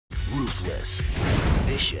ruthless,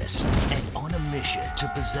 vicious, and on a mission to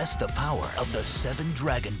possess the power of the 7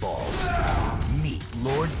 Dragon Balls. Meet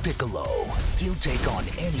Lord Piccolo. He'll take on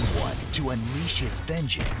anyone to unleash his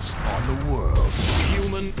vengeance on the world.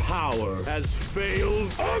 Human power has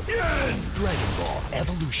failed again! Dragonball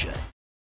Evolution.